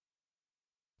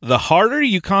The harder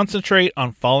you concentrate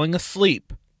on falling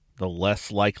asleep, the less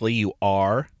likely you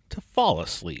are to fall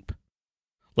asleep.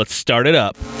 Let's start it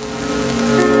up.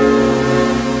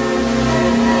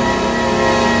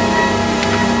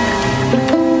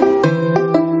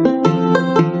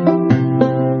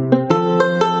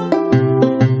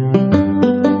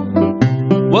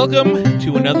 Welcome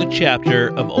to another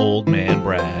chapter of Old Man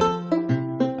Brad.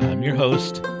 I'm your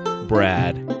host,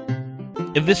 Brad.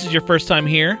 If this is your first time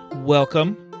here,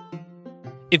 welcome.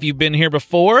 If you've been here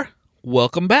before,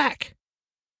 welcome back.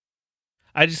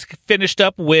 I just finished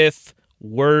up with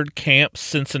WordCamp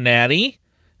Cincinnati.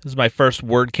 This is my first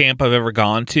WordCamp I've ever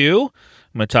gone to.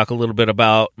 I'm going to talk a little bit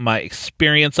about my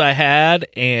experience I had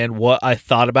and what I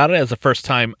thought about it as a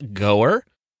first-time goer.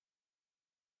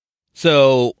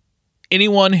 So,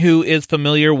 anyone who is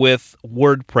familiar with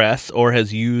WordPress or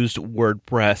has used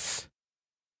WordPress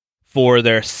for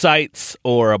their sites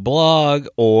or a blog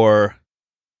or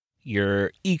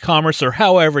your e-commerce or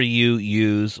however you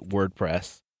use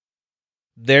WordPress,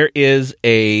 there is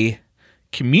a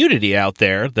community out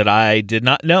there that I did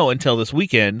not know until this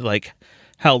weekend, like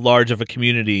how large of a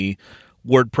community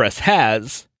WordPress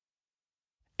has.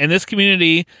 And this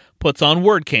community puts on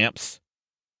WordCamps,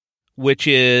 which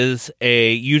is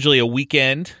usually a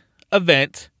weekend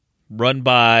event run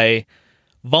by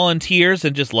volunteers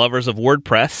and just lovers of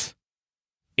WordPress.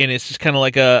 And it's just kind of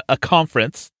like a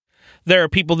conference. There are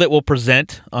people that will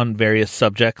present on various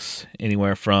subjects,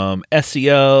 anywhere from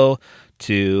SEO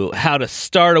to how to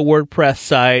start a WordPress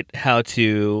site, how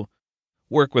to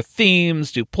work with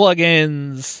themes, do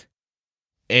plugins,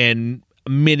 and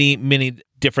many, many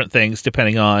different things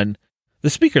depending on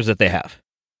the speakers that they have.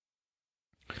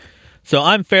 So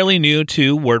I'm fairly new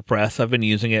to WordPress. I've been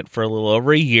using it for a little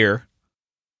over a year.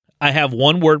 I have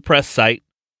one WordPress site,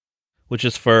 which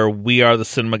is for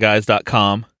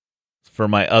wearethecinemaguys.com. For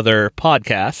my other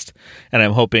podcast, and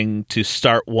I'm hoping to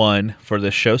start one for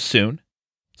this show soon.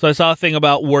 So I saw a thing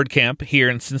about WordCamp here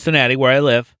in Cincinnati, where I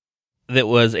live, that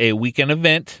was a weekend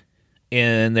event,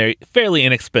 and they're fairly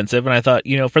inexpensive, and I thought,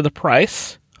 for the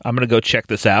price, I'm going to go check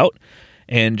this out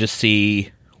and just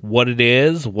see what it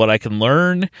is, what I can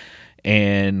learn,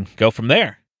 and go from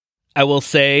there. I will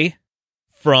say,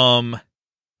 from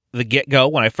the get-go,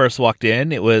 when I first walked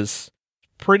in, it was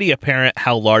pretty apparent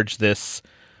how large this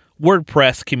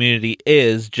WordPress community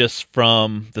is just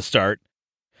from the start.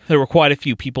 There were quite a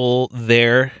few people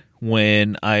there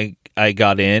when I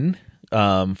got in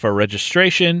for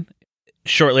registration.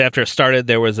 Shortly after it started,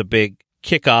 there was a big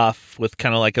kickoff with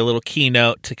kind of like a little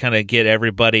keynote to kind of get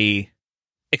everybody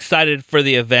excited for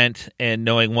the event and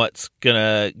knowing what's going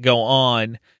to go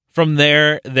on. From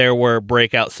there were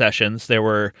breakout sessions. There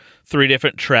were 3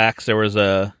 different tracks. There was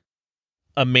a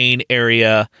main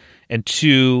area and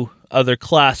 2 other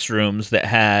classrooms that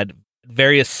had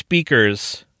various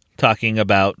speakers talking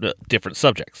about different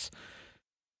subjects.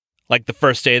 Like the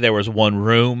first day, there was one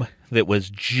room that was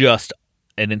just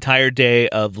an entire day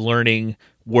of learning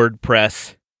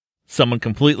WordPress. Someone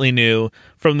completely new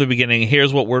from the beginning.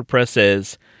 Here's what WordPress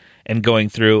is, and going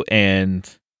through and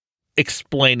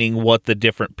explaining what the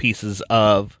different pieces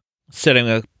of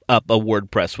setting up a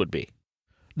WordPress would be.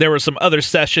 There were some other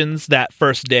sessions that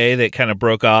first day that kind of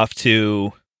broke off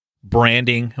to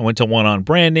branding. I went to one on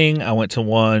branding. I went to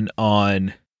one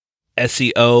on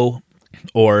SEO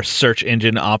or search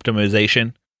engine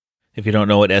optimization. If you don't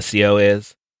know what SEO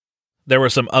is, there were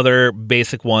some other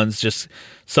basic ones, just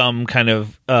some kind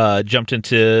of jumped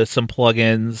into some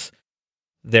plugins.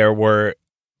 There were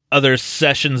other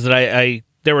sessions that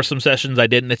there were some sessions I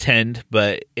didn't attend,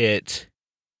 but it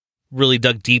really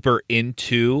dug deeper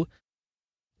into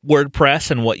WordPress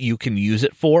and what you can use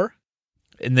it for.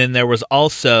 And then there was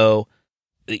also,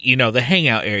 the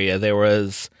hangout area. There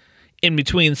was in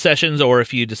between sessions, or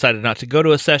if you decided not to go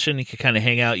to a session, you could kind of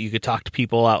hang out. You could talk to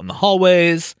people out in the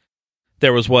hallways.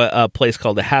 There was a place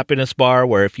called the Happiness Bar,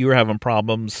 where if you were having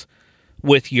problems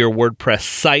with your WordPress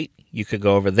site, you could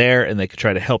go over there and they could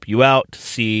try to help you out to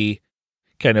see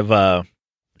kind of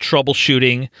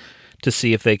troubleshooting to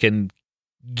see if they can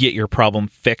get your problem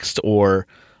fixed or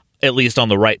at least on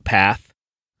the right path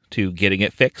to getting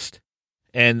it fixed.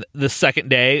 And the second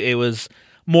day, it was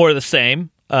more of the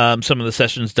same. Some of the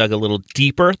sessions dug a little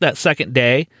deeper that second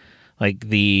day. Like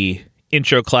the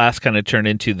intro class kind of turned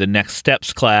into the next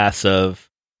steps class of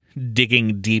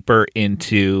digging deeper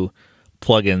into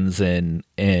plugins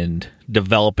and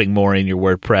developing more in your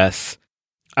WordPress.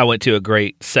 I went to a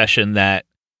great session that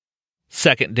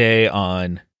second day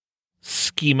on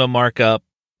schema markup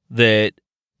that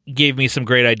gave me some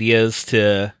great ideas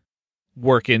to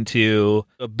work into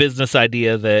a business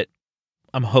idea that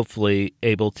I'm hopefully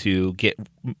able to get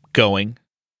going.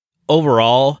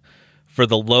 overall, for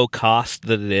the low cost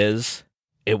that it is,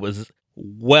 it was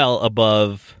well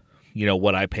above,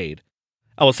 what I paid.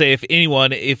 I will say,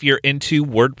 if you're into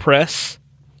WordPress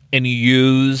and you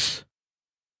use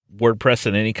WordPress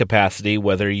in any capacity,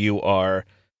 whether you are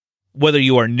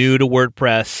new to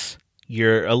WordPress,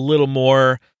 you're a little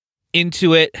more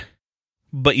into it,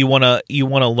 but you want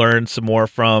to learn some more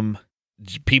from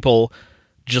people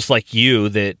just like you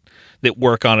that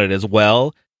work on it as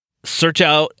well. Search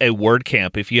out a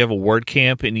WordCamp. If you have a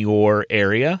WordCamp in your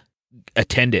area,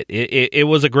 attend it. It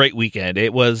was a great weekend.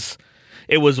 It was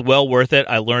well worth it.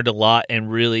 I learned a lot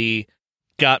and really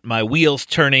got my wheels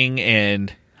turning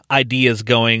and ideas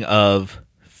going of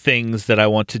things that I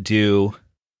want to do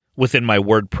within my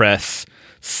WordPress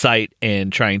site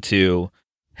and trying to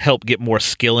help get more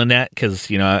skill in that, because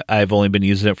I've only been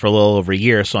using it for a little over a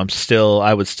year, so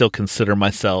I would still consider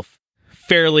myself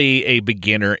fairly a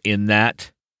beginner in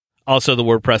that. Also, the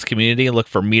WordPress community, look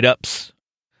for meetups.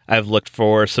 I've looked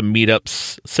for some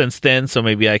meetups since then, so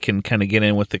maybe I can kind of get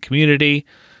in with the community.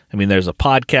 I mean, there's a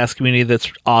podcast community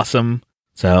that's awesome,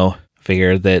 so I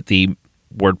figured that the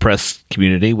WordPress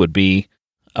community would be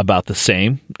about the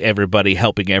same. Everybody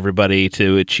helping everybody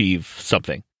to achieve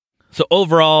something. So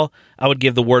overall, I would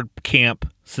give the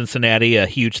WordCamp Cincinnati a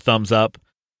huge thumbs up.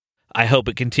 I hope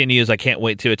it continues. I can't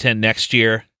wait to attend next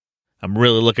year. I'm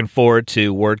really looking forward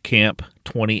to WordCamp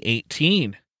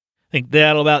 2018. I think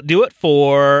that'll about do it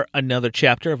for another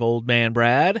chapter of Old Man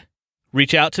Brad.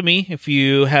 Reach out to me if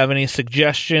you have any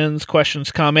suggestions,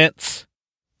 questions, comments.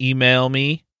 Email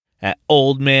me at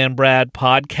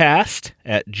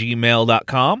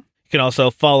oldmanbradpodcast@gmail.com. You can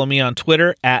also follow me on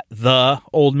Twitter at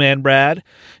 @theoldmanbrad.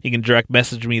 You can direct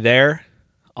message me there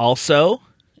also,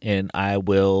 and I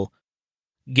will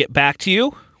get back to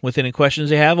you with any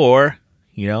questions you have, or,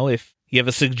 if you have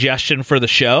a suggestion for the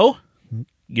show,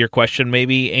 your question may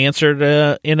be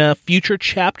answered in a future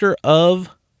chapter of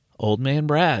Old Man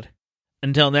Brad.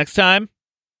 Until next time,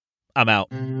 I'm out.